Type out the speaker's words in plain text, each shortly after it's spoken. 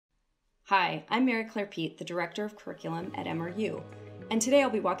Hi, I'm Mary Claire Pete, the Director of Curriculum at MRU, and today I'll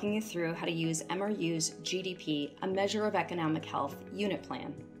be walking you through how to use MRU's GDP, a measure of economic health, unit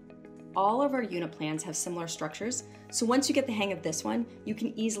plan. All of our unit plans have similar structures, so once you get the hang of this one, you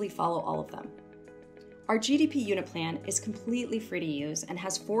can easily follow all of them. Our GDP unit plan is completely free to use and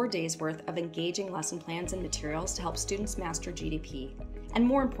has 4 days worth of engaging lesson plans and materials to help students master GDP, and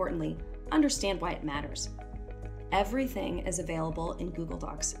more importantly, understand why it matters. Everything is available in Google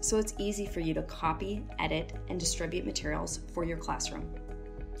Docs, so it's easy for you to copy, edit, and distribute materials for your classroom.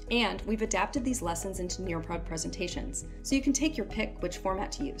 And we've adapted these lessons into Nearpod presentations, so you can take your pick which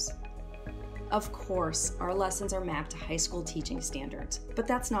format to use. Of course, our lessons are mapped to high school teaching standards, but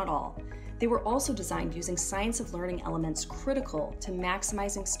that's not all. They were also designed using science of learning elements critical to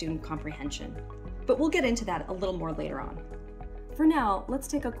maximizing student comprehension. But we'll get into that a little more later on. For now, let's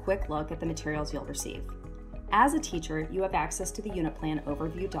take a quick look at the materials you'll receive. As a teacher, you have access to the unit plan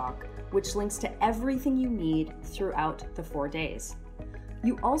overview doc, which links to everything you need throughout the 4 days.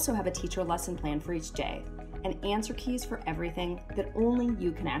 You also have a teacher lesson plan for each day and answer keys for everything that only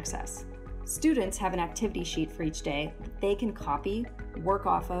you can access. Students have an activity sheet for each day that they can copy, work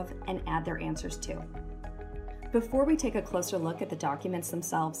off of, and add their answers to. Before we take a closer look at the documents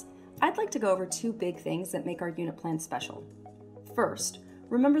themselves, I'd like to go over 2 big things that make our unit plan special. First,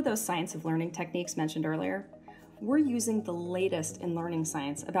 remember those science of learning techniques mentioned earlier? We're using the latest in learning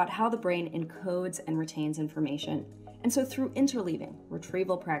science about how the brain encodes and retains information. And so through interleaving,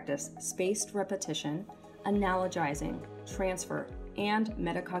 retrieval practice, spaced repetition, analogizing, transfer, and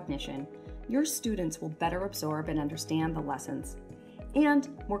metacognition, your students will better absorb and understand the lessons. And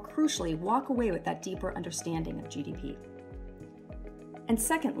more crucially, walk away with that deeper understanding of GDP. And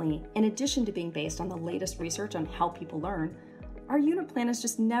secondly, in addition to being based on the latest research on how people learn, our unit plan is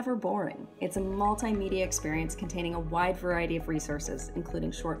just never boring. It's a multimedia experience containing a wide variety of resources, including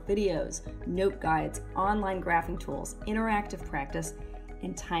short videos, note guides, online graphing tools, interactive practice,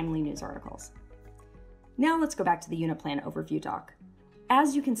 and timely news articles. Now let's go back to the unit plan overview doc.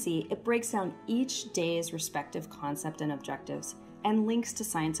 As you can see, it breaks down each day's respective concept and objectives and links to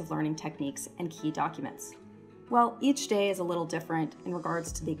science of learning techniques and key documents. While each day is a little different in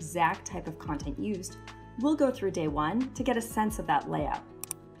regards to the exact type of content used, we'll go through day 1 to get a sense of that layout.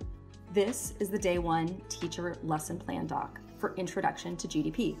 This is the day 1 teacher lesson plan doc for Introduction to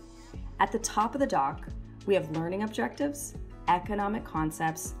GDP. At the top of the doc, we have learning objectives, economic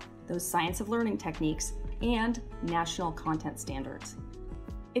concepts, those science of learning techniques, and national content standards.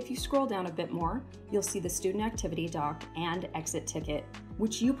 If you scroll down a bit more, you'll see the student activity doc and exit ticket,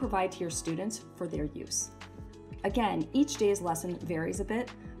 which you provide to your students for their use. Again, each day's lesson varies a bit,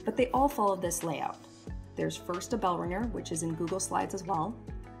 but they all follow this layout. There's first a bell ringer, which is in Google Slides as well.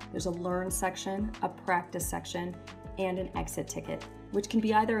 There's a learn section, a practice section, and an exit ticket, which can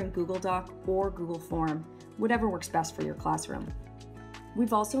be either in Google Doc or Google Form, whatever works best for your classroom.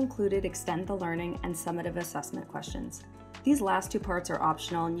 We've also included extend the learning and summative assessment questions. These last 2 parts are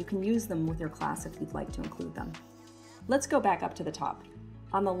optional and you can use them with your class if you'd like to include them. Let's go back up to the top.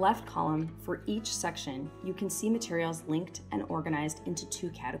 On the left column, for each section, you can see materials linked and organized into 2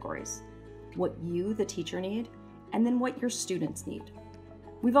 categories. What you, the teacher, need, and then what your students need.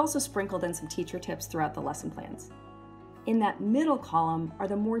 We've also sprinkled in some teacher tips throughout the lesson plans. In that middle column are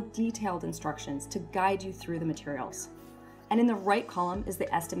the more detailed instructions to guide you through the materials. And in the right column is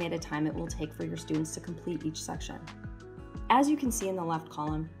the estimated time it will take for your students to complete each section. As you can see in the left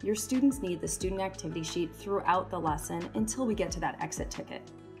column, your students need the student activity sheet throughout the lesson until we get to that exit ticket.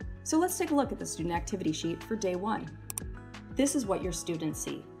 So let's take a look at the student activity sheet for day 1. This is what your students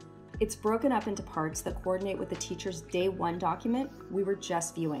see. It's broken up into parts that coordinate with the teacher's day 1 document we were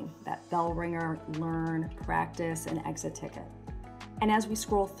just viewing, that bell ringer, learn, practice, and exit ticket. And as we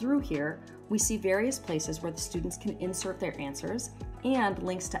scroll through here, we see various places where the students can insert their answers and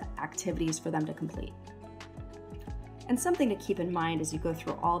links to activities for them to complete. And something to keep in mind as you go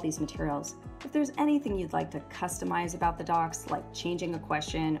through all these materials, if there's anything you'd like to customize about the docs, like changing a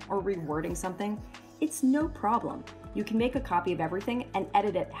question or rewording something, it's no problem. You can make a copy of everything and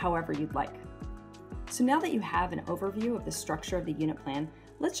edit it however you'd like. So now that you have an overview of the structure of the unit plan,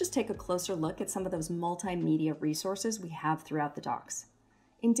 let's just take a closer look at some of those multimedia resources we have throughout the docs.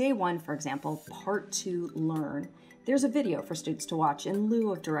 In day 1, for example, part 2, learn, there's a video for students to watch in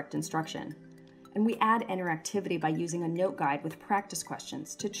lieu of direct instruction. And we add interactivity by using a note guide with practice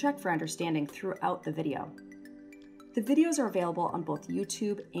questions to check for understanding throughout the video. The videos are available on both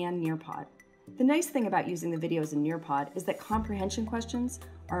YouTube and Nearpod. The nice thing about using the videos in Nearpod is that comprehension questions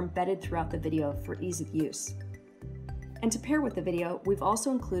are embedded throughout the video for ease of use. And to pair with the video, we've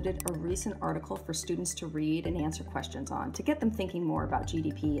also included a recent article for students to read and answer questions on to get them thinking more about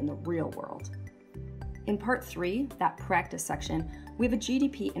GDP in the real world. In part 3, that practice section, we have a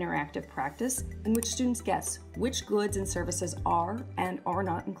GDP interactive practice in which students guess which goods and services are and are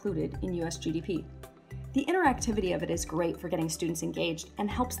not included in US GDP. The interactivity of it is great for getting students engaged and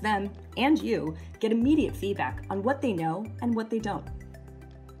helps them, and you, get immediate feedback on what they know and what they don't.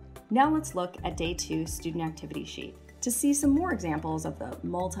 Now let's look at Day 2 student activity sheet to see some more examples of the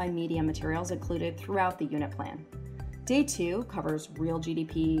multimedia materials included throughout the unit plan. Day 2 covers real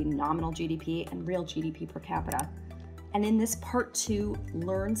GDP, nominal GDP, and real GDP per capita. And in this Part 2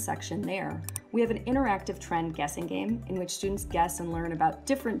 Learn section there, we have an interactive trend guessing game in which students guess and learn about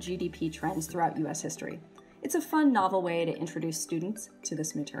different GDP trends throughout US history. It's a fun, novel way to introduce students to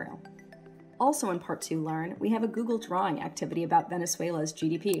this material. Also in Part 2 Learn, we have a Google Drawing activity about Venezuela's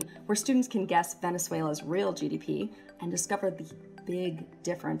GDP, where students can guess Venezuela's real GDP and discover the big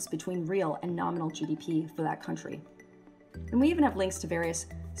difference between real and nominal GDP for that country. And we even have links to various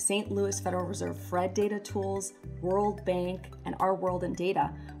St. Louis Federal Reserve FRED data tools, World Bank, and Our World in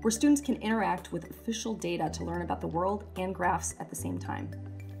Data, where students can interact with official data to learn about the world and graphs at the same time.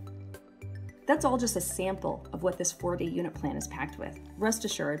 That's all just a sample of what this 4-day unit plan is packed with. Rest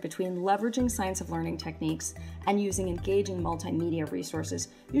assured, between leveraging science of learning techniques and using engaging multimedia resources,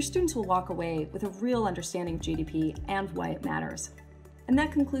 your students will walk away with a real understanding of GDP and why it matters. And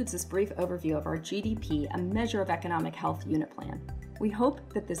that concludes this brief overview of our GDP, a measure of economic health unit plan. We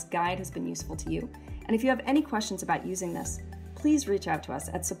hope that this guide has been useful to you, and if you have any questions about using this, please reach out to us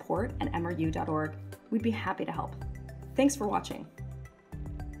at support@mru.org. We'd be happy to help. Thanks for watching.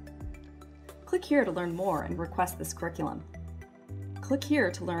 Click here to learn more and request this curriculum. Click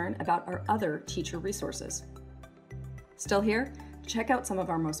here to learn about our other teacher resources. Still here? Check out some of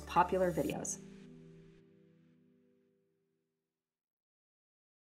our most popular videos.